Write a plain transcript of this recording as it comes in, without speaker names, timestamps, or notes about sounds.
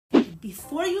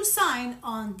before you sign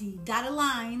on the dotted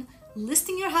line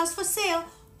listing your house for sale,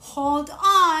 hold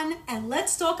on and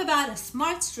let's talk about a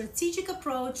smart strategic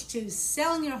approach to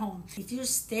selling your home. If you're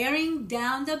staring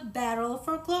down the barrel of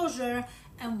foreclosure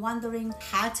and wondering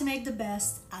how to make the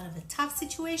best out of a tough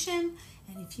situation,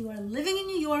 and if you are living in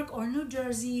New York or New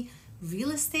Jersey,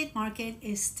 real estate market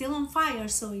is still on fire,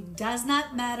 so it does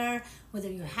not matter whether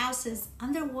your house is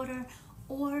underwater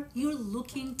or you're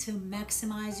looking to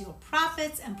maximize your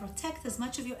profits and protect as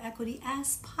much of your equity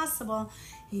as possible,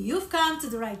 you've come to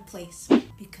the right place.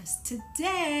 Because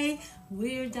today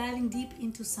we're diving deep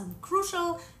into some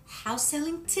crucial house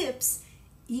selling tips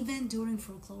even during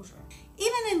foreclosure.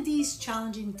 Even in these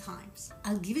challenging times,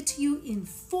 I'll give it to you in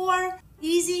 4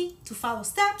 easy to follow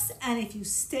steps, and if you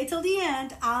stay till the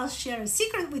end, I'll share a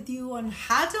secret with you on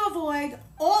how to avoid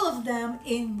all of them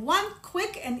in 1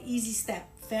 quick and easy step.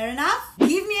 Fair enough?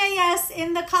 Give me a yes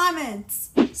in the comments.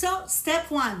 So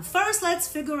step 1, first let's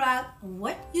figure out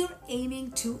what you're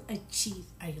aiming to achieve.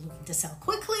 Are you looking to sell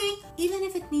quickly, even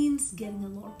if it means getting a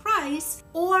lower price,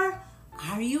 or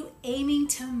are you aiming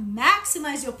to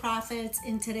maximize your profits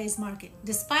in today's market,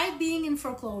 despite being in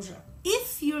foreclosure?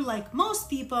 If you're like most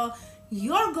people,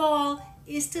 your goal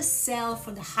is to sell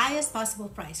for the highest possible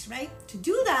price, right? To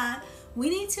do that, we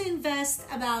need to invest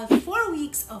about 4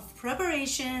 weeks of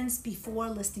preparations before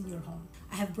listing your home.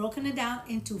 I have broken it down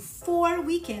into 4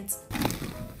 weekends.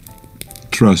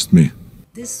 Trust me.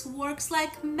 This works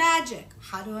like magic.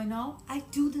 How do I know? I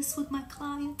do this with my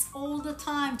clients all the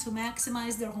time to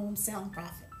maximize their home selling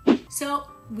profit. So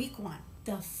week 1.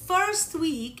 The first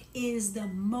week is the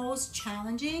most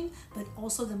challenging, but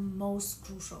also the most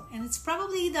crucial. And it's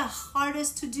probably the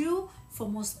hardest to do for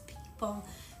most people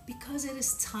because it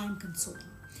is time consuming.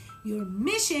 Your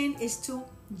mission is to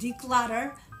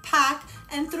declutter, pack,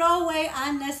 and throw away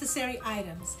unnecessary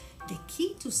items. The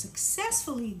key to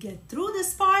successfully get through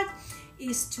this part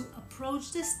is to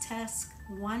approach this task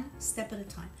 1 step at a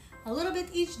time. A little bit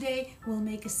each day will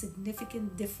make a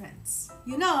significant difference.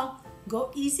 You know,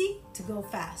 go easy to go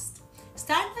fast.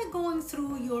 Start by going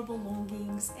through your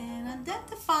belongings and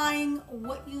identifying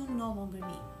what you no longer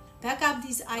need. Pack up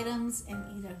these items and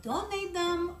either donate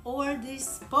them or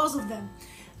dispose of them.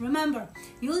 Remember,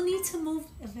 you'll need to move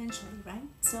eventually, right?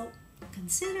 So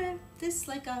consider this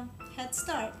like a head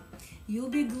start. You'll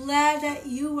be glad that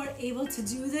you were able to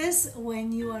do this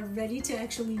when you are ready to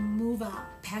actually move out.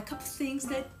 Pack up things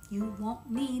that you won't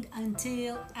need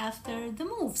until after the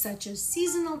move, such as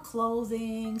seasonal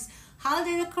clothing,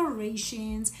 holiday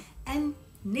decorations, and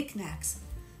knickknacks.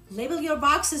 Label your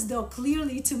boxes though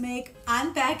clearly to make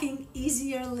unpacking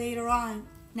easier later on.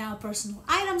 Now, personal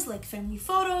items like family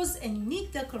photos and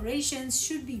unique decorations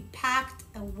should be packed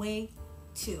away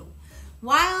too.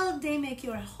 While they make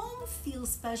your home feel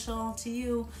special to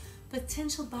you,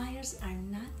 potential buyers are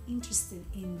not interested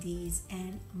in these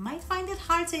and might find it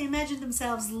hard to imagine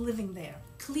themselves living there.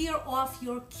 Clear off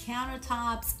your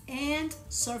countertops and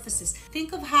surfaces.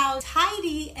 Think of how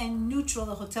tidy and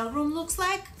neutral a hotel room looks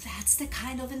like. That's the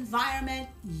kind of environment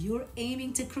you're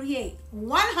aiming to create.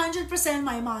 100%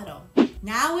 my motto.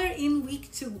 Now we're in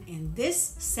week 2. In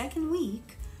this second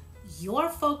week, your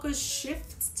focus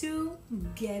shifts to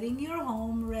getting your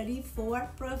home ready for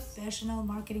professional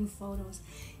marketing photos.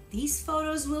 These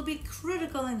photos will be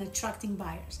critical in attracting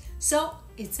buyers. So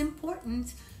it's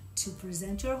important to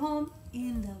present your home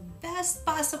in the best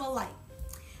possible light.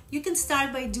 You can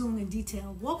start by doing a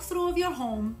detailed walkthrough of your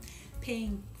home,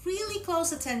 paying really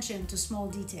close attention to small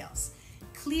details.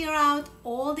 Clear out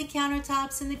all the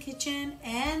countertops in the kitchen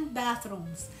and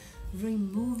bathrooms,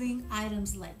 removing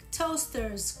items like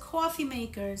toasters, coffee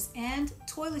makers, and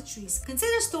toiletries.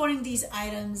 Consider storing these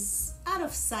items out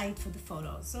of sight for the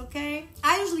photos, okay?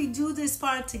 I usually do this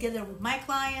part together with my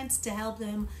clients to help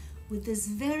them with this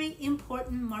very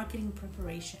important marketing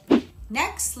preparation.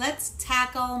 Next, let's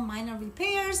tackle minor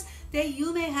repairs that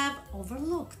you may have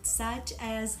overlooked, such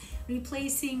as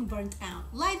replacing burnt out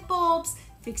light bulbs,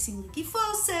 fixing leaky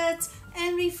faucets,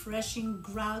 and refreshing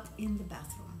grout in the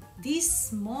bathroom. These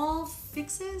small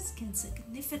fixes can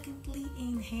significantly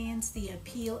enhance the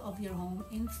appeal of your home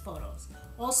in photos.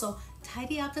 Also,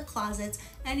 tidy up the closets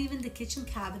and even the kitchen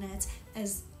cabinets,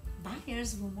 as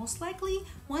buyers will most likely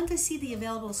want to see the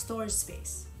available storage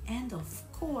space. And of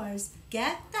course,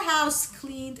 get the house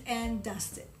cleaned and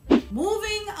dusted.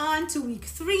 Moving on to week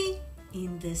 3,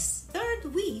 in this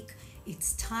third week,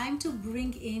 it's time to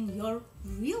bring in your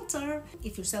realtor.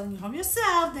 If you're selling your home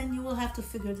yourself, then you will have to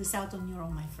figure this out on your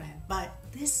own, my friend. But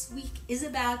this week is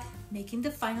about making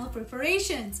the final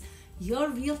preparations. Your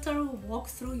realtor will walk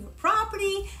through your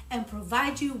property and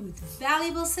provide you with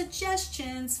valuable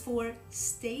suggestions for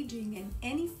staging and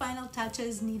any final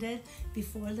touches needed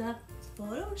before the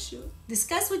photo shoot.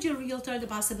 Discuss with your realtor the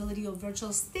possibility of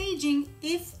virtual staging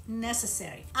if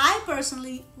necessary. I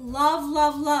personally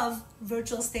love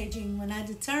virtual staging when I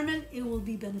determine it will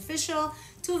be beneficial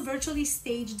to virtually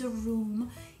stage the room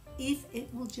if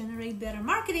it will generate better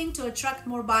marketing to attract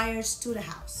more buyers to the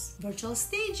house. Virtual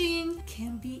staging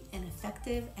can be an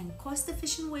effective and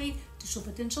cost-efficient way to show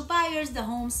potential buyers the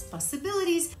home's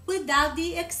possibilities without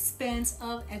the expense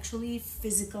of actually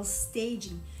physical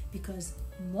staging, because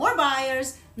more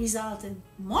buyers result in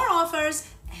more offers,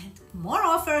 and more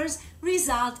offers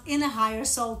result in a higher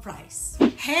sold price.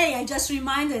 Hey, I just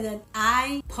reminded that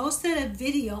I posted a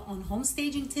video on home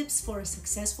staging tips for a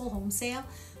successful home sale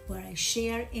where I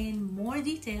share in more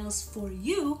details for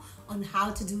you on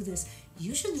how to do this.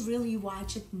 You should really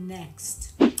watch it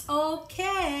next.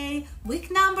 Okay,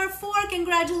 week number 4,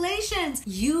 congratulations!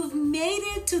 You've made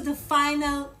it to the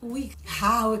final week.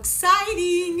 How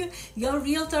exciting! Your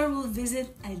realtor will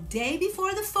visit a day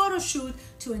before the photo shoot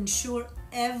to ensure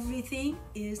everything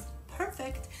is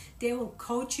perfect. They will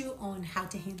coach you on how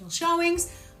to handle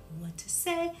showings, what to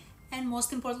say, and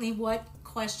most importantly, what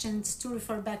questions to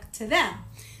refer back to them.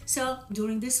 So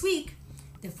during this week,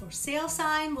 the for sale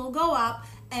sign will go up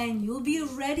and you'll be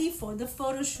ready for the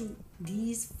photo shoot.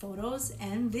 These photos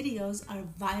and videos are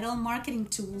vital marketing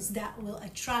tools that will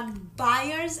attract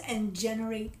buyers and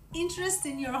generate interest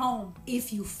in your home.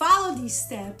 If you follow these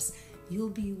steps, you'll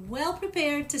be well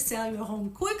prepared to sell your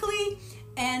home quickly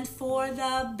and for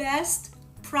the best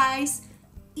price,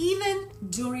 even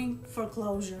during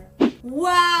foreclosure.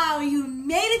 Wow, you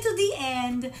made it to the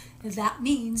end. That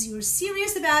means you're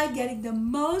serious about getting the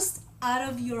most out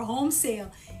of your home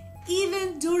sale,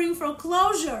 even during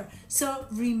foreclosure. So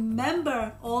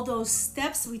remember all those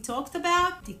steps we talked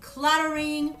about: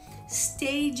 decluttering,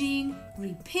 staging,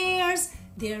 repairs.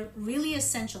 They're really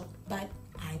essential, but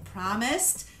I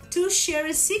promised to share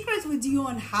a secret with you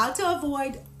on how to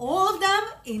avoid all of them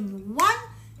in one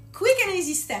quick and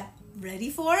easy step. Ready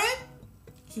for it?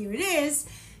 Here it is.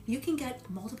 You can get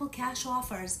multiple cash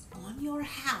offers on your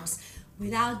house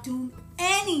without doing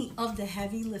any of the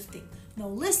heavy lifting. No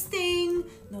listing,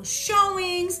 no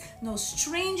showings, no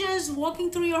strangers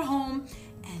walking through your home,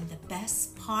 and the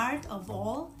best part of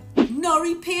all, no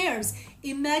repairs.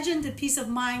 Imagine the peace of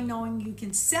mind knowing you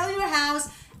can sell your house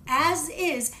as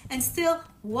is and still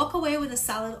walk away with a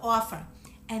solid offer.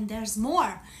 And there's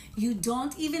more. You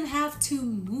don't even have to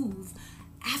move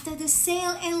after the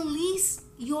sale and lease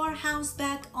your house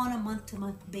back on a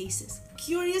month-to-month basis.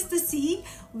 Curious to see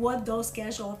what those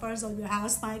cash offers on your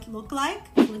house might look like?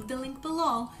 Click the link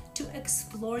below to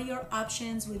explore your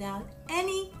options without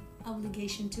any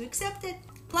obligation to accept it.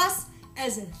 Plus,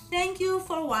 as a thank you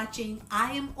for watching,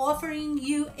 I am offering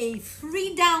you a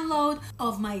free download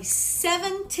of my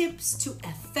 7 tips to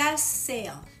a fast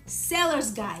sale seller's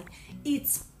guide.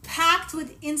 It's packed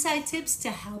with inside tips to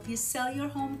help you sell your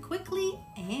home quickly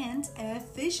and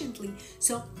efficiently.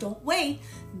 So don't wait.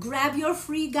 Grab your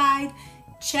free guide,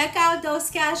 check out those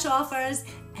cash offers,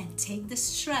 and take the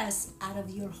stress out of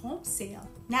your home sale.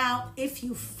 Now, if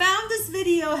you found this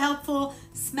video helpful,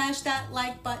 smash that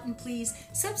like button, please.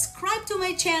 Subscribe to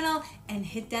my channel and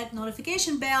hit that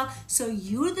notification bell so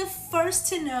you're the first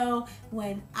to know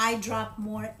when I drop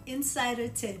more insider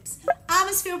tips. I'm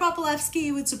Asfira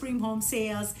Popolevsky with Supreme Home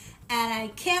Sales, and I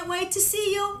can't wait to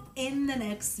see you in the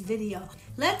next video.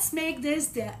 Let's make this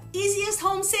the easiest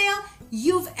home sale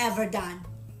you've ever done.